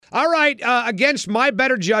All right, against my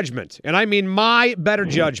better judgment, and I mean my better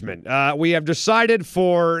judgment, we have decided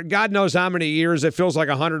for God knows how many years, it feels like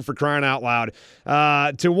 100 for crying out loud,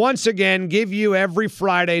 to once again give you every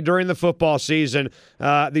Friday during the football season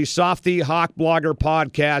the Softy Hawk Blogger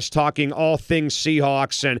podcast talking all things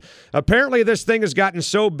Seahawks. And apparently this thing has gotten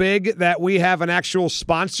so big that we have an actual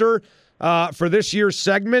sponsor for this year's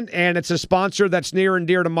segment, and it's a sponsor that's near and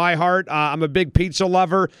dear to my heart. I'm a big pizza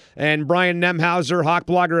lover, and Brian Nemhauser, Hawk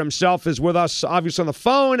Blogger himself, is with us, obviously, on the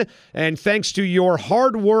phone. And thanks to your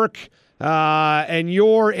hard work and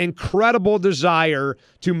your incredible desire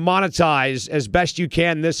to monetize as best you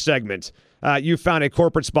can this segment, you found a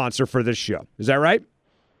corporate sponsor for this show. Is that right?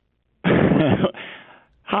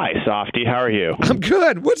 Hi, Softy. How are you? I'm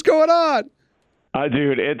good. What's going on?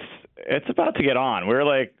 Dude, it's about to get on. We're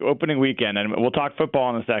like opening weekend, and we'll talk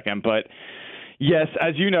football in a second. But yes,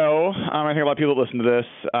 as you know, I think a lot of people that listen to this,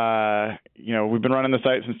 we've been running the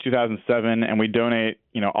site since 2007, and we donate,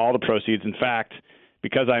 all the proceeds. In fact,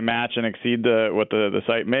 because I match and exceed what the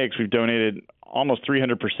site makes, we've donated almost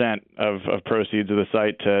 300% of proceeds of the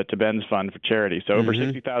site to Ben's Fund for charity. So over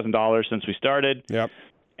 $60,000 since we started. Yep.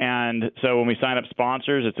 And so when we sign up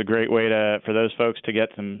sponsors, it's a great way for those folks to get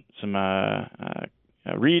some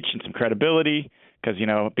reach and some credibility, because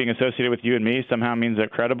being associated with you and me somehow means they're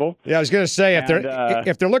credible. Yeah, I was going to say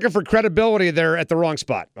if they're looking for credibility, they're at the wrong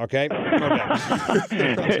spot. Okay. But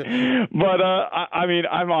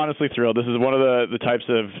I'm honestly thrilled. This is one of the types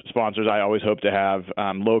of sponsors I always hope to have.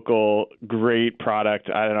 Local, great product.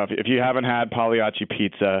 I don't know if you haven't had Pagliacci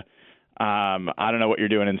Pizza. I don't know what you're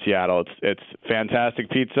doing in Seattle. It's fantastic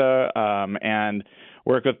pizza, and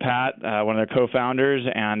work with Pat, one of their co-founders,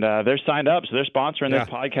 and they're signed up, so they're sponsoring this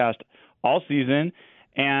podcast all season.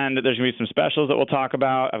 And there's going to be some specials that we'll talk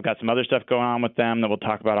about. I've got some other stuff going on with them that we'll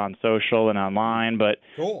talk about on social and online. But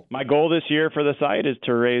cool. My goal this year for the site is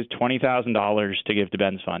to raise $20,000 to give to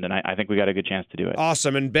Ben's Fund, and I think we got a good chance to do it.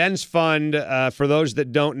 Awesome. And Ben's Fund, for those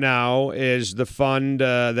that don't know, is the fund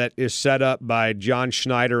that is set up by John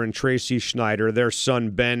Schneider and Tracy Schneider. Their son,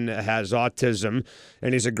 Ben, has autism,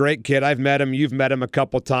 and he's a great kid. I've met him. You've met him a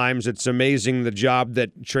couple times. It's amazing the job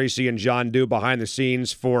that Tracy and John do behind the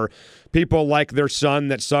scenes for people like their son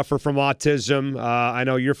that suffer from autism. I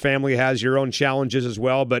know your family has your own challenges as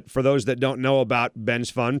well, but for those that don't know about Ben's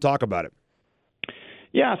Fund, talk about it.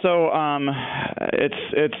 Yeah, so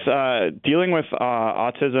it's dealing with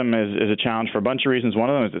autism is a challenge for a bunch of reasons. One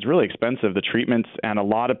of them is it's really expensive, the treatments, and a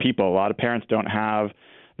lot of parents don't have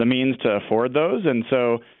the means to afford those. And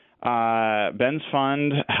so Ben's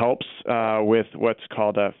Fund helps with what's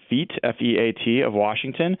called a FEAT, F-E-A-T, of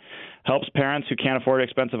Washington, helps parents who can't afford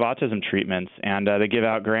expensive autism treatments. And they give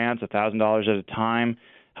out grants, $1,000 at a time,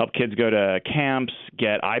 help kids go to camps,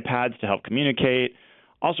 get iPads to help communicate,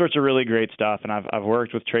 all sorts of really great stuff. And I've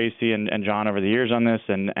worked with Tracy and John over the years on this,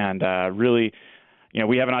 and really,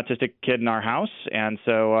 we have an autistic kid in our house, and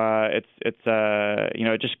so it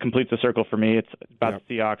just completes the circle for me. It's about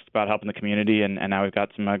the Seahawks, it's about helping the community, and now we've got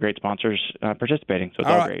some great sponsors participating, so it's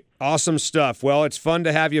all great. Awesome stuff. Well, it's fun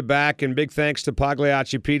to have you back, and big thanks to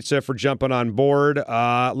Pagliacci Pizza for jumping on board.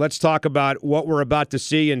 Let's talk about what we're about to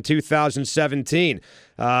see in 2017.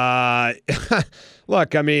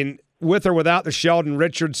 Look, I mean, with or without the Sheldon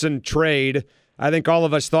Richardson trade, I think all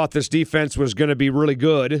of us thought this defense was going to be really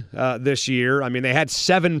good this year. I mean, they had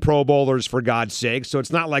 7 Pro Bowlers, for God's sake, so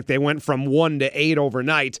it's not like they went from 1 to 8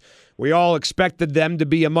 overnight. We all expected them to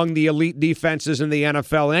be among the elite defenses in the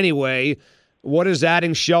NFL anyway. What does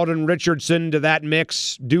adding Sheldon Richardson to that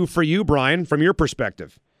mix do for you, Brian, from your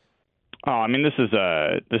perspective? Oh, I mean, this is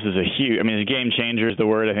a huge. I mean, a game changer is the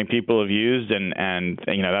word I think people have used, and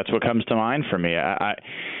that's what comes to mind for me.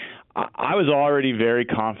 I was already very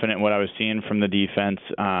confident in what I was seeing from the defense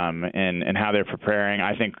and how they're preparing.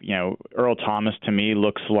 I think, Earl Thomas to me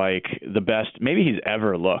looks like the best maybe he's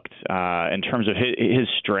ever looked in terms of his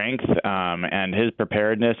strength and his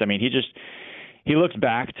preparedness. I mean, he looks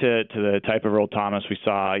back to the type of Earl Thomas we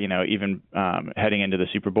saw, even heading into the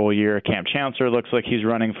Super Bowl year. Cam Chancellor looks like he's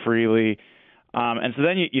running freely. And so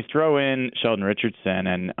then you throw in Sheldon Richardson,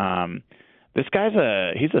 and this guy's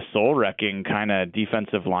he's a soul-wrecking kind of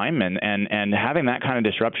defensive lineman, and having that kind of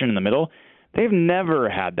disruption in the middle, they've never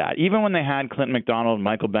had that. Even when they had Clinton McDonald and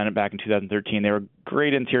Michael Bennett back in 2013, they were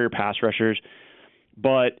great interior pass rushers.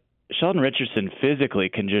 But Sheldon Richardson physically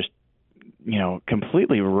can just,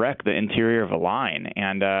 completely wreck the interior of a line.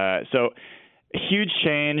 And so a huge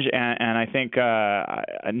change, and I think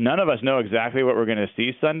none of us know exactly what we're going to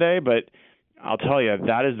see Sunday, but I'll tell you,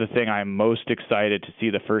 that is the thing I'm most excited to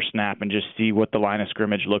see the first snap and just see what the line of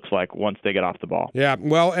scrimmage looks like once they get off the ball. Yeah,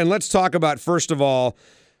 well, and let's talk about, first of all,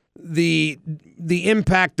 the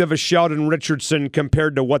impact of a Sheldon Richardson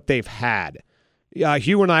compared to what they've had.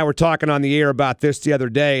 Hugh and I were talking on the air about this the other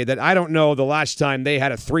day, that I don't know the last time they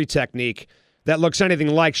had a 3 technique that looks anything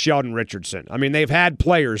like Sheldon Richardson. I mean, they've had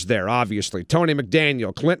players there, obviously. Tony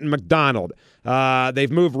McDaniel, Clinton McDonald.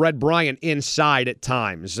 They've moved Red Bryant inside at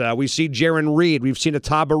times. We see Jaron Reed. We've seen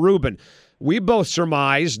Ataba Rubin. We both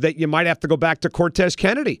surmise that you might have to go back to Cortez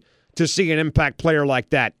Kennedy to see an impact player like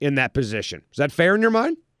that in that position. Is that fair in your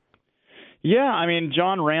mind? Yeah, I mean,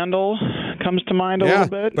 John Randall comes to mind a little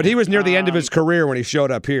bit. But he was near the end of his career when he showed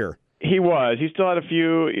up here. He was. He still had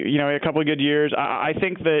a couple of good years. I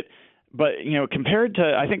think that, but, compared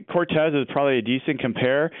to, I think Cortez is probably a decent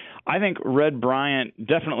compare. I think Red Bryant,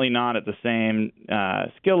 definitely not at the same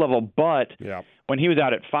skill level, but when he was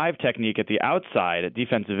out at 5 technique at the outside, at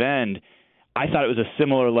defensive end, I thought it was a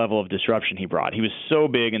similar level of disruption he brought. He was so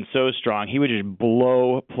big and so strong. He would just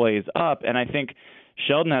blow plays up, and I think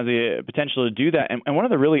Sheldon has the potential to do that. And one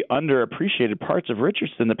of the really underappreciated parts of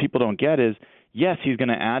Richardson that people don't get is, yes, he's going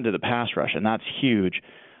to add to the pass rush, and that's huge.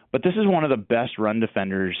 But this is one of the best run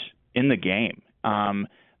defenders in the game.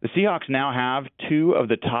 The Seahawks now have 2 of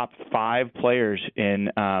the top 5 players in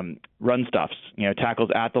run stuffs, tackles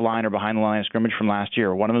at the line or behind the line of scrimmage from last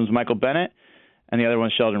year. One of them is Michael Bennett, and the other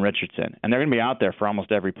one's Sheldon Richardson. And they're going to be out there for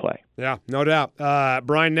almost every play. Yeah, no doubt.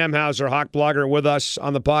 Brian Nemhauser, Hawk blogger, with us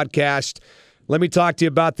on the podcast. Let me talk to you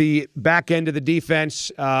about the back end of the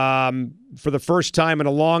defense. For the first time in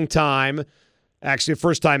a long time, actually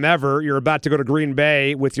first time ever, you're about to go to Green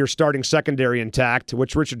Bay with your starting secondary intact,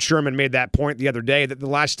 which Richard Sherman made that point the other day, that the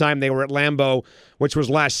last time they were at Lambeau, which was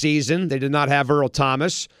last season, they did not have Earl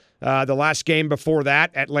Thomas. The last game before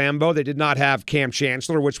that at Lambeau, they did not have Cam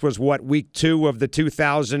Chancellor, which was, week 2 of the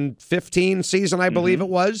 2015 season, I believe it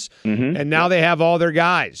was. And now they have all their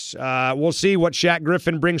guys. We'll see what Shaq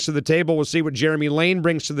Griffin brings to the table. We'll see what Jeremy Lane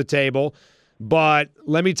brings to the table. But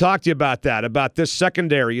let me talk to you about that, about this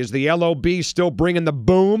secondary. Is the LOB still bringing the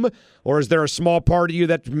boom, or is there a small part of you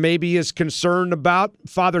that maybe is concerned about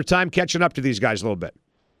Father Time catching up to these guys a little bit?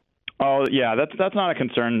 Oh yeah, that's not a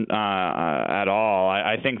concern at all.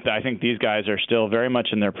 I think these guys are still very much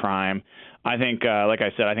in their prime. I think, like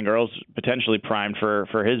I said, I think Earl's potentially primed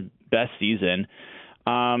for his best season.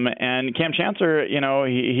 And Cam Chancellor,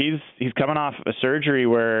 he's coming off a surgery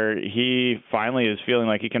where he finally is feeling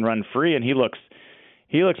like he can run free, and he looks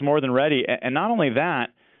more than ready. And not only that,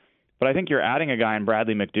 but I think you're adding a guy in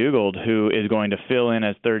Bradley McDougald who is going to fill in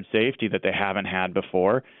as third safety that they haven't had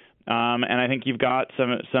before. And I think you've got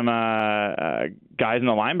some guys in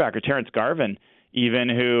the linebacker, Terrence Garvin, even,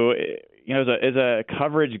 who is a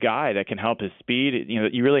coverage guy that can help his speed.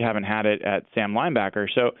 You really haven't had it at Sam linebacker.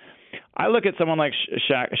 So I look at someone like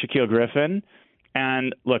Shaquille Griffin,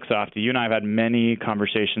 and look, Softy, you and I have had many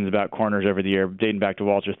conversations about corners over the year, dating back to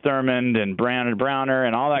Walter Thurmond and Browner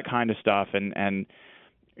and all that kind of stuff. And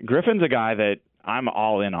Griffin's a guy that I'm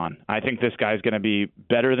all in on. I think this guy's going to be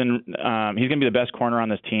better than he's going to be the best corner on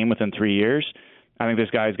this team within 3 years. I think this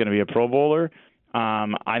guy is going to be a Pro Bowler.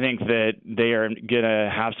 I think that they are going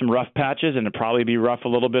to have some rough patches, and it'll probably be rough a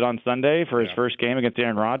little bit on Sunday for his first game against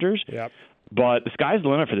Aaron Rodgers. Yep. But the sky's the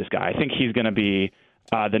limit for this guy. I think he's going to be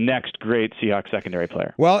the next great Seahawks secondary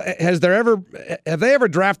player. Well, have they ever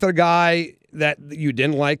drafted a guy that you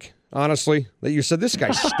didn't like, honestly, that you said, this guy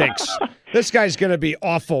stinks? This guy's going to be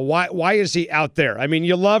awful. Why is he out there? I mean,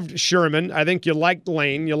 you loved Sherman. I think you liked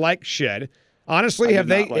Lane. You liked Shed. Honestly, I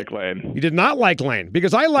did not like Lane. You did not like Lane,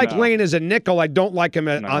 because I like Lane as a nickel. I don't like him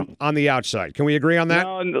on the outside. Can we agree on that?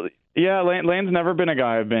 No, yeah, Lane's never been a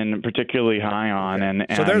guy I've been particularly high on. And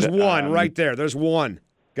so there's one right there. There's one.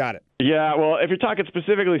 Got it. Yeah, well, if you're talking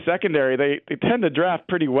specifically secondary, they tend to draft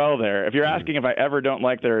pretty well there. If you're asking if I ever don't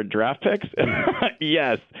like their draft picks,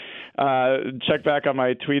 yes. Check back on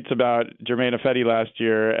my tweets about Jermaine Ifedi last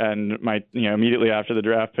year and my immediately after the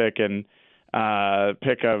draft pick and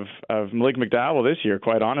pick of Malik McDowell this year.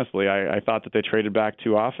 Quite honestly, I thought that they traded back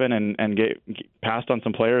too often and passed on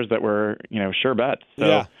some players that were sure bets.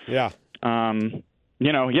 So, yeah.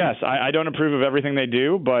 Yes, I don't approve of everything they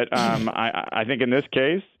do, but I think in this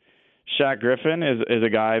case, Shaq Griffin is a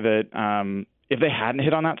guy that if they hadn't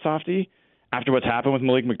hit on that softy after what's happened with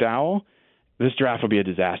Malik McDowell, this draft would be a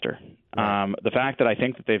disaster. The fact that I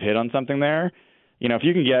think that they've hit on something there, if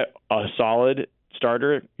you can get a solid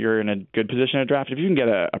starter, you're in a good position to draft. If you can get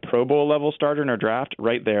a Pro Bowl level starter in a draft,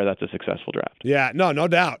 right there, that's a successful draft. Yeah, no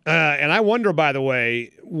doubt. And I wonder, by the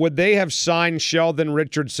way, would they have signed Sheldon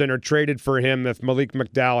Richardson or traded for him if Malik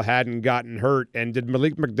McDowell hadn't gotten hurt? And did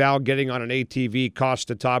Malik McDowell getting on an ATV cost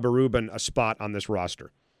Ataba Rubin a spot on this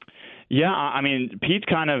roster? Yeah, I mean, Pete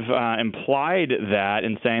kind of implied that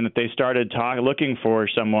in saying that they started looking for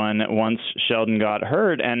someone once Sheldon got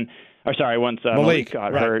hurt, once Malik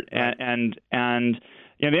got hurt, and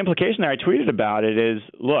the implication there, I tweeted about it, is,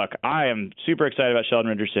 look, I am super excited about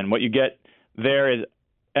Sheldon Richardson. What you get there is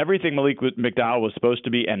everything Malik McDowell was supposed to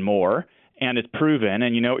be and more, and it's proven,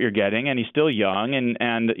 and you know what you're getting, and he's still young, and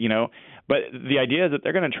but the idea is that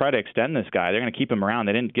they're going to try to extend this guy. They're going to keep him around.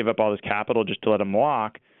 They didn't give up all this capital just to let him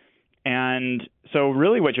walk. And so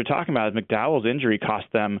really what you're talking about is McDowell's injury cost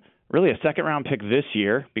them really a second-round pick this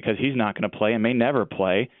year because he's not going to play and may never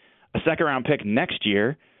play, a second-round pick next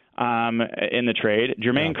year in the trade,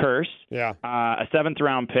 Jermaine Kearse, a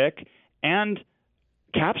seventh-round pick, and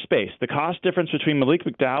cap space. The cost difference between Malik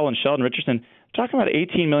McDowell and Sheldon Richardson, talking about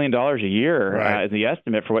 $18 million a year is the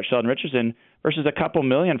estimate for what Sheldon Richardson versus a couple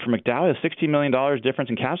million for McDowell, a $16 million difference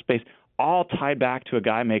in cap space, all tied back to a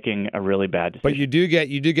guy making a really bad decision. But you do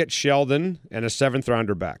get Sheldon and a seventh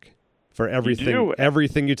rounder back for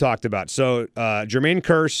everything you talked about. So Jermaine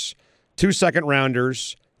Kearse, 2 second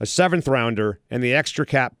rounders, a seventh rounder, and the extra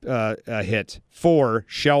cap hit for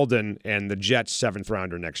Sheldon and the Jets' seventh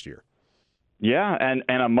rounder next year. Yeah, and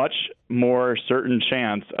a much more certain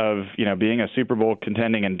chance of being a Super Bowl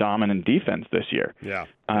contending and dominant defense this year. Yeah.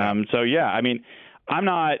 So yeah, I mean, I'm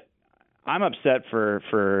upset for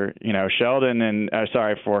Sheldon and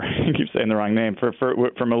for I keep saying the wrong name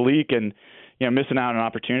for Malik and missing out on an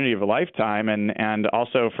opportunity of a lifetime and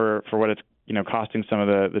also for what it's costing some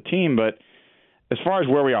of the team. But as far as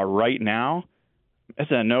where we are right now, it's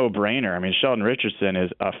a no-brainer. I mean, Sheldon Richardson is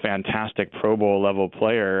a fantastic Pro Bowl level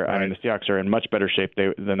player. Right. I mean, the Seahawks are in much better shape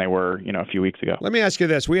than they were, a few weeks ago. Let me ask you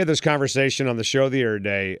this. We had this conversation on the show the other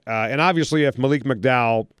day, and obviously if Malik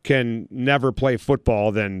McDowell can never play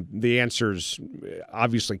football, then the answer's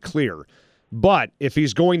obviously clear. But if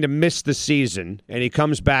he's going to miss the season and he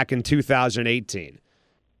comes back in 2018,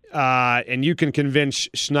 and you can convince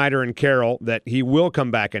Schneider and Carroll that he will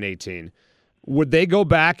come back in 18, would they go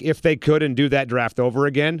back if they could and do that draft over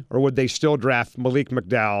again, or would they still draft Malik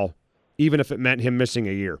McDowell even if it meant him missing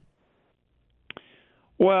a year?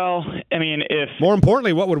 Well, I mean, more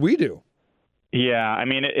importantly, what would we do? Yeah, I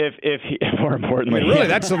mean, if more importantly, really,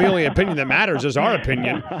 that's the only opinion that matters is our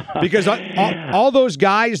opinion, because all those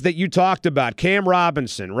guys that you talked about, Cam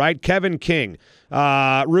Robinson, right, Kevin King,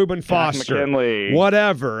 Reuben Foster, McKinley,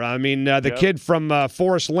 whatever. I mean, the kid from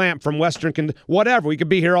Forrest Lamp from Western, whatever. We could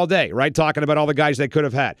be here all day, right, talking about all the guys they could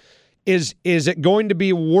have had. Is it going to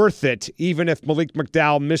be worth it, even if Malik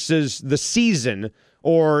McDowell misses the season?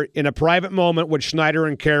 Or in a private moment, would Schneider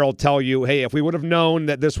and Carroll tell you, hey, if we would have known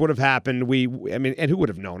that this would have happened, and who would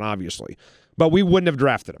have known, obviously, but we wouldn't have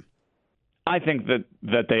drafted him? I think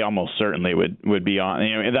that they almost certainly would be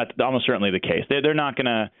on. That's almost certainly the case. They're not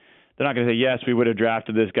gonna say yes, we would have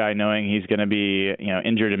drafted this guy knowing he's going to be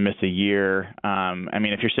injured and miss a year. I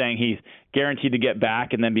mean, if you're saying he's guaranteed to get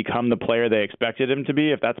back and then become the player they expected him to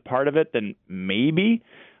be, if that's part of it, then maybe.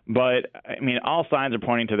 But, I mean, all signs are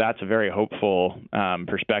pointing to that's a very hopeful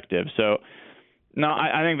perspective. So, no,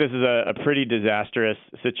 I think this is a pretty disastrous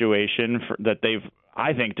situation that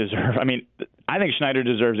I think, deserve. I mean, I think Schneider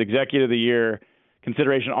deserves Executive of the Year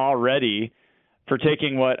consideration already for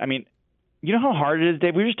taking you know how hard it is,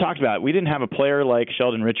 Dave? We just talked about it. We didn't have a player like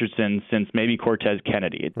Sheldon Richardson since maybe Cortez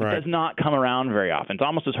Kennedy. It does not come around very often. It's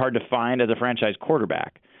almost as hard to find as a franchise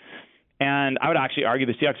quarterback. And I would actually argue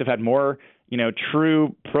the Seahawks have had more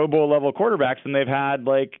true Pro Bowl level quarterbacks than they've had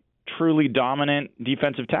truly dominant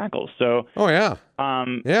defensive tackles. So,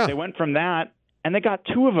 they went from that, and they got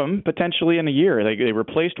 2 of them potentially in a year. They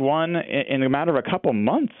replaced one in a matter of a couple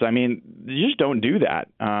months. I mean, you just don't do that.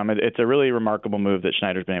 It's a really remarkable move that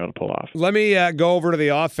Schneider's been able to pull off. Let me go over to the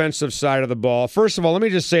offensive side of the ball. First of all, let me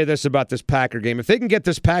just say this about this Packer game. If they can get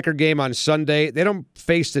this Packer game on Sunday, they don't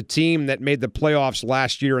face the team that made the playoffs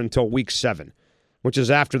last year until week 7. Which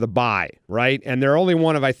is after the bye, right? And they're only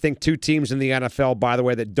one of, I think, 2 teams in the NFL, by the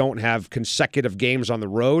way, that don't have consecutive games on the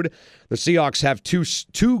road. The Seahawks have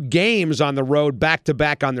two games on the road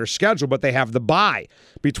back-to-back on their schedule, but they have the bye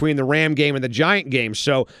between the Ram game and the Giant game.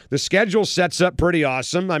 So the schedule sets up pretty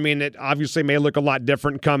awesome. I mean, it obviously may look a lot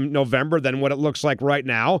different come November than what it looks like right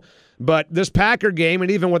now. But this Packer game, and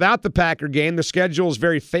even without the Packer game, the schedule is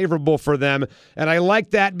very favorable for them. And I like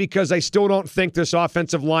that because I still don't think this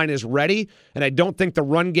offensive line is ready, and I don't think the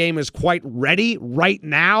run game is quite ready right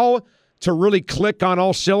now to really click on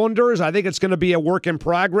all cylinders. I think it's going to be a work in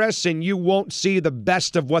progress, and you won't see the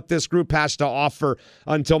best of what this group has to offer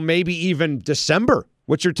until maybe even December.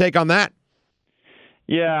 What's your take on that?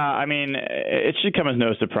 Yeah, I mean, it should come as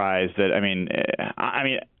no surprise that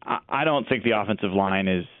I don't think the offensive line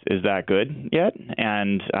is that good yet,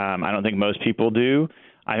 and I don't think most people do.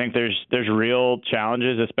 I think there's real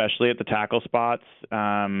challenges, especially at the tackle spots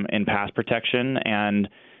in pass protection, and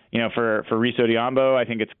for Reese Odiombo, I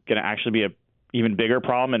think it's going to actually be a even bigger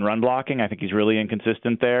problem in run blocking. I think he's really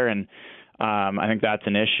inconsistent there, and I think that's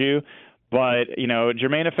an issue. But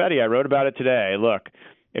Germain Ifedi, I wrote about it today. Look,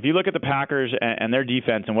 if you look at the Packers and their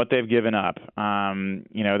defense and what they've given up,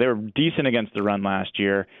 they were decent against the run last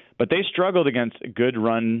year, but they struggled against good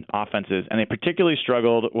run offenses, and they particularly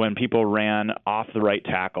struggled when people ran off the right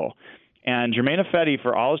tackle. And Germain Ifedi,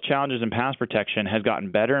 for all his challenges in pass protection, has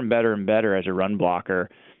gotten better and better and better as a run blocker,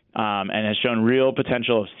 and has shown real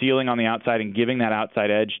potential of sealing on the outside and giving that outside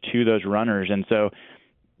edge to those runners. And so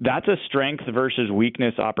that's a strength versus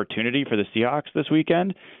weakness opportunity for the Seahawks this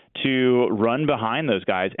weekend to run behind those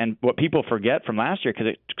guys. And what people forget from last year, because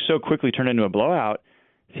it so quickly turned into a blowout,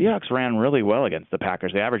 Seahawks ran really well against the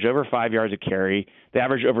Packers. They averaged over 5 yards a carry. They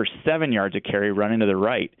averaged over 7 yards a carry running to the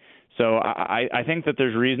right. So I think that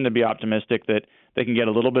there's reason to be optimistic that they can get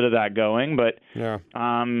a little bit of that going. But,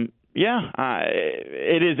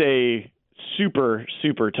 it is a super,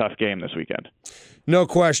 super tough game this weekend. No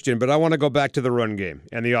question, but I want to go back to the run game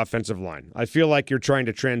and the offensive line. I feel like you're trying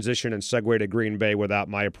to transition and segue to Green Bay without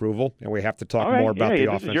my approval, and we have to talk more about the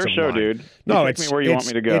offensive line. This is your show, dude. No, take me where you want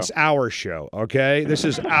me to go. It's our show, okay? This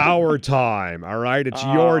is our time, all right? It's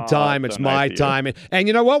your time. It's my time. And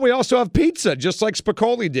you know what? We also have pizza, just like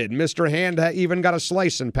Spicoli did. Mr. Hand even got a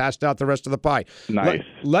slice and passed out the rest of the pie. Nice.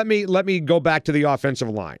 Let me go back to the offensive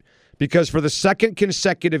line, because for the second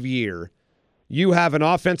consecutive year, you have an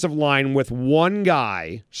offensive line with one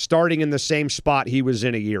guy starting in the same spot he was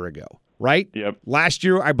in a year ago, right? Yep. Last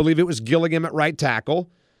year, I believe it was Gilliam at right tackle.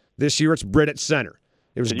 This year, it's Britt at center.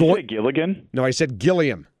 Did you say Gilligan? No, I said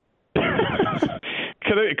Gilliam.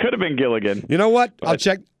 It could have been Gilligan. You know what? I'll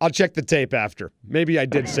check the tape after. Maybe I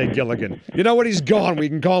did say Gilligan. You know what? He's gone. We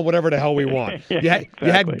can call him whatever the hell we want. Yeah,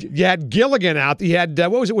 you had Gilligan out. You had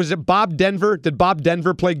what was it? Was it Bob Denver? Did Bob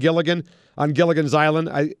Denver play Gilligan on Gilligan's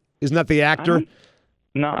Island? Isn't that the actor?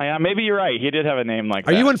 No, maybe you're right. He did have a name like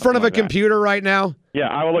that. Are you in front of a computer right now? Yeah,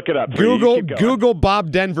 I will look it up. Google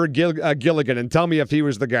Bob Denver Gilligan and tell me if he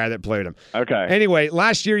was the guy that played him. Okay. Anyway,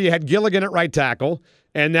 last year you had Gilligan at right tackle,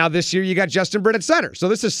 and now this year you got Justin Britt at center. So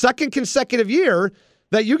this is second consecutive year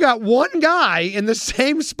that you got one guy in the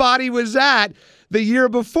same spot he was at the year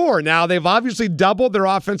before. Now, they've obviously doubled their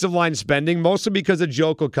offensive line spending, mostly because of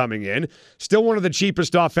Jokel coming in. Still one of the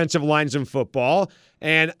cheapest offensive lines in football.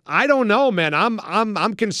 And I don't know, man.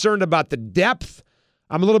 I'm concerned about the depth.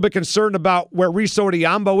 I'm a little bit concerned about where Reese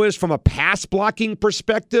Odiombo is from a pass blocking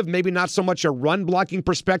perspective. Maybe not so much a run blocking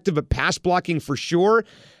perspective, but pass blocking for sure.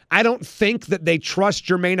 I don't think that they trust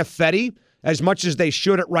Germain Ifedi as much as they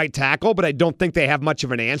should at right tackle, but I don't think they have much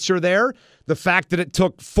of an answer there. The fact that it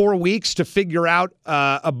took 4 weeks to figure out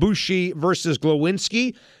Ibushi versus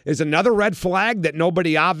Glowinski is another red flag that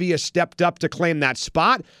nobody obvious stepped up to claim that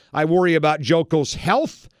spot. I worry about Jokel's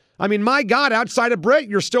health. I mean, my God, outside of Britt,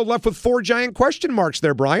 you're still left with 4 giant question marks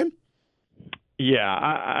there, Brian. Yeah,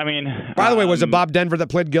 I mean... By the way, was it Bob Denver that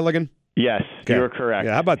played Gilligan? Yes, okay. You were correct.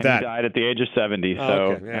 Yeah, how about that? He died at the age of 70, so,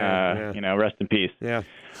 okay. Rest in peace. Yeah.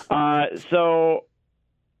 I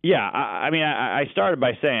started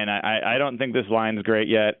by saying I don't think this line's great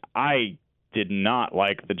yet. I did not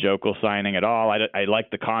like the Jokel signing at all. I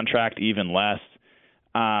like the contract even less.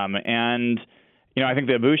 I think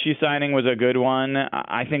the Ibushi signing was a good one.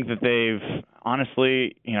 I think that they've,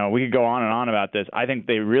 honestly, we could go on and on about this. I think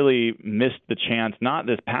they really missed the chance, not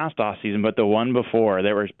this past offseason, but the one before.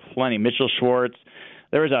 There was plenty. Mitchell Schwartz.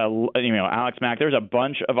 There was Alex Mack. There was a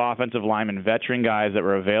bunch of offensive linemen, veteran guys that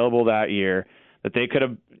were available that year that they could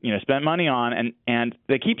have, spent money on. And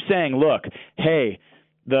they keep saying, look, hey,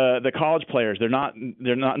 the college players, they're not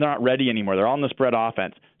ready anymore. They're all in the spread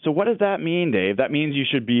offense. So what does that mean, Dave? That means you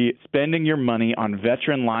should be spending your money on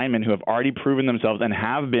veteran linemen who have already proven themselves and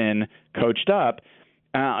have been coached up.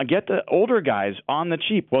 Get the older guys on the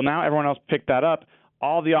cheap. Well, now everyone else picked that up.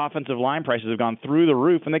 All the offensive line prices have gone through the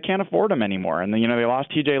roof, and they can't afford them anymore. And they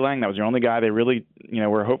lost T.J. Lang. That was the only guy they really,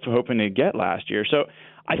 were hoping to get last year. So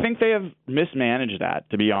I think they have mismanaged that,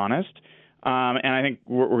 to be honest. And I think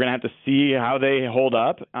we're going to have to see how they hold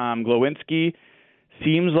up. Glowinski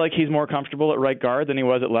seems like he's more comfortable at right guard than he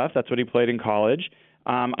was at left. That's what he played in college.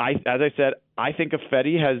 As I said, I think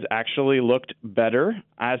Ifedi has actually looked better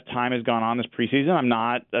as time has gone on this preseason. I'm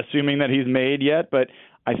not assuming that he's made yet, but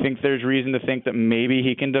I think there's reason to think that maybe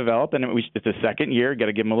he can develop, and it's a second year. Got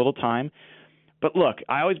to give him a little time. But look,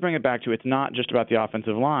 I always bring it back to it's not just about the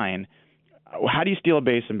offensive line. how do you steal a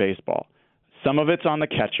base in baseball? Some of it's on the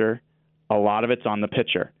catcher, a lot of it's on the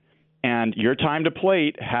pitcher. And your time to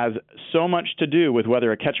plate has so much to do with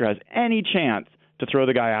whether a catcher has any chance to throw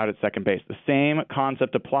the guy out at second base. The same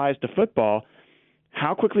concept applies to football.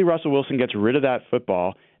 How quickly Russell Wilson gets rid of that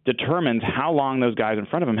football determines how long those guys in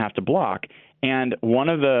front of him have to block. And one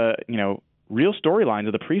of the, real storylines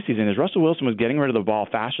of the preseason is Russell Wilson was getting rid of the ball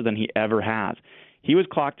faster than he ever has. He was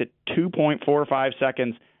clocked at 2.45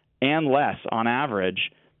 seconds and less on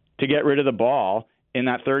average to get rid of the ball in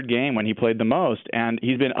that third game when he played the most, and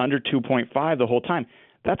he's been under 2.5 the whole time.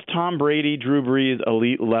 That's Tom Brady, Drew Brees,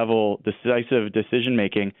 elite level decisive decision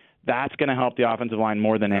making. That's going to help the offensive line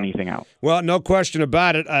more than anything else. Well, no question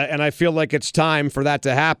about it, and I feel like it's time for that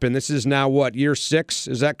to happen. This is now, year 6?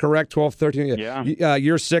 Is that correct? 12, 13? Yeah.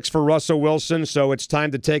 Year 6 for Russell Wilson, so it's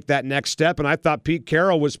time to take that next step. And I thought Pete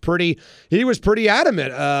Carroll was pretty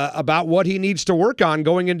adamant about what he needs to work on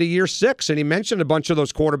going into year 6. And he mentioned a bunch of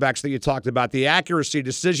those quarterbacks that you talked about, the accuracy,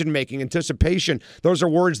 decision-making, anticipation. Those are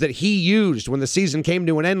words that he used when the season came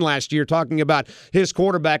to an end last year, talking about his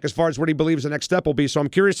quarterback as far as what he believes the next step will be. So I'm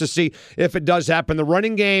curious to see if it does happen. The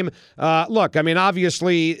running game, look, I mean,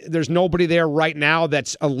 obviously there's nobody there right now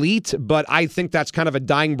that's elite, but I think that's kind of a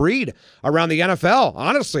dying breed around the NFL,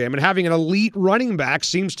 honestly. I mean, having an elite running back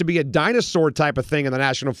seems to be a dinosaur type of thing in the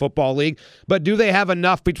National Football League, but do they have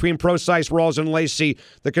enough between Prosise, Rawls, and Lacy?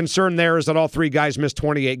 The concern there is that all three guys miss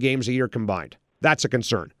 28 games a year combined. That's a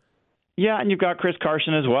concern. Yeah, and you've got Chris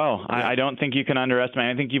Carson as well. I don't think you can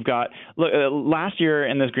underestimate. I think you've got last year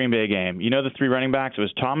in this Green Bay game, the three running backs, it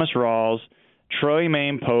was Thomas Rawls, Troy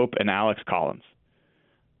Pope, and Alex Collins.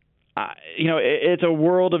 It's a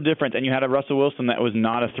world of difference, and you had a Russell Wilson that was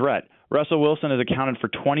not a threat. Russell Wilson has accounted for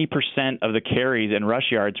 20% of the carries and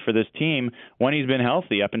rush yards for this team when he's been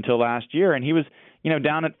healthy up until last year, and he was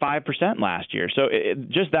down at 5% last year. So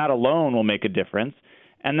just that alone will make a difference.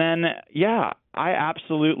 And then, I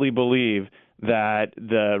absolutely believe that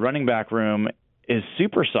the running back room is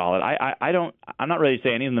super solid. I'm not ready to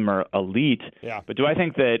say any of them are elite, but do I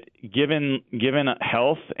think that given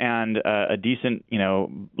health and a decent,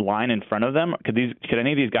 line in front of them, could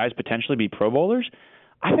any of these guys potentially be Pro Bowlers?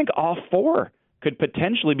 I think all four could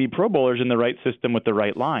potentially be Pro Bowlers in the right system with the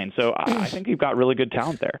right line. So I think you've got really good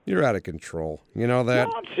talent there. You're out of control. You know that?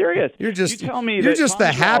 No, I'm serious. You're just, you tell me you're just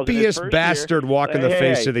the happiest bastard year, walking the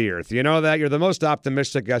face of the earth. You know that? You're the most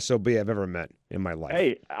optimistic SOB I've ever met in my life.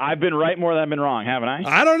 Hey, I've been right more than I've been wrong, haven't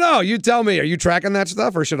I? I don't know. You tell me. Are you tracking that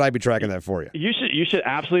stuff, or should I be tracking that for you? You should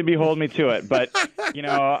absolutely be holding me to it. But,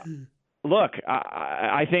 look,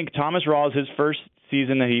 I think Thomas Rawls, his first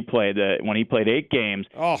season that he played, when he played 8 games,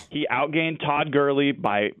 he outgained Todd Gurley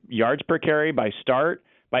by yards per carry, by start,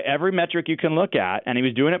 by every metric you can look at, and he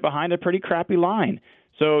was doing it behind a pretty crappy line.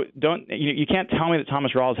 So you can't tell me that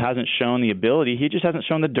Thomas Rawls hasn't shown the ability. He just hasn't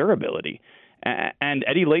shown the durability. And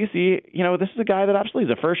Eddie Lacy, this is a guy that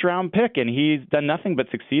absolutely is a first-round pick, and he's done nothing but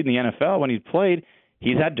succeed in the NFL when he's played.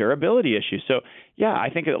 He's had durability issues. So, I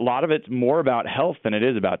think a lot of it's more about health than it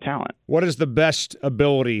is about talent. What is the best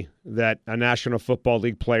ability that a National Football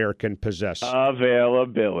League player can possess?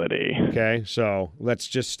 Availability. Okay, so let's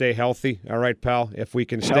just stay healthy. All right, pal? If we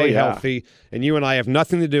can stay healthy, and you and I have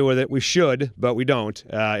nothing to do with it, we should, but we don't.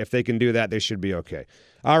 If they can do that, they should be okay.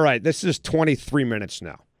 All right, this is 23 minutes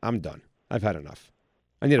now. I'm done. I've had enough.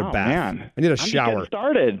 I need a bath. Man. I need a shower. Just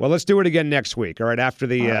started. Well, let's do it again next week, all right, after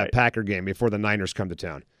the Packer game, before the Niners come to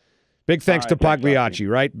town. Big thanks to Pagliacci,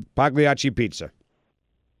 right? Pagliacci Pizza.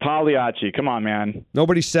 Pagliacci. Come on, man.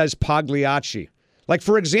 Nobody says Pagliacci. Like,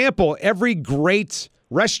 for example, every great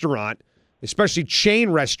restaurant, especially chain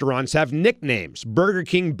restaurants, have nicknames. Burger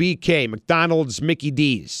King, BK, McDonald's, Mickey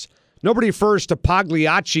D's. Nobody refers to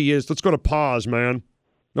Pagliacci as, let's go to Paws, man.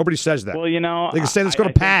 Nobody says that. Well, they can say, let's go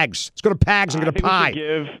to Pags. Let's go to Pags and get a pie.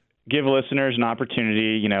 Give listeners an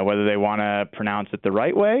opportunity, whether they want to pronounce it the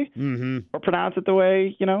right way or pronounce it the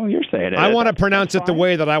way, you're saying it. I want to pronounce it the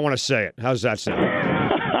way that I want to say it. How's that sound?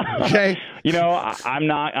 Okay. I'm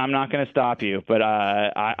not going to stop you, but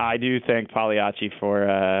I do thank Pagliacci for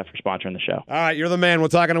sponsoring the show. All right, you're the man. We'll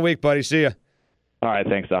talk in a week, buddy. See ya. All right,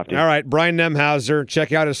 thanks, Softy. All right, Brian Nemhauser.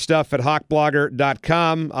 Check out his stuff at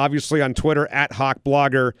hawkblogger.com. Obviously on Twitter at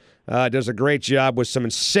hawkblogger. Does a great job with some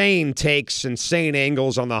insane takes, insane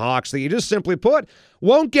angles on the Hawks that you just simply put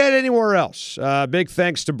won't get anywhere else. Big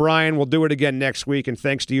thanks to Brian. We'll do it again next week, and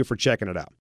thanks to you for checking it out.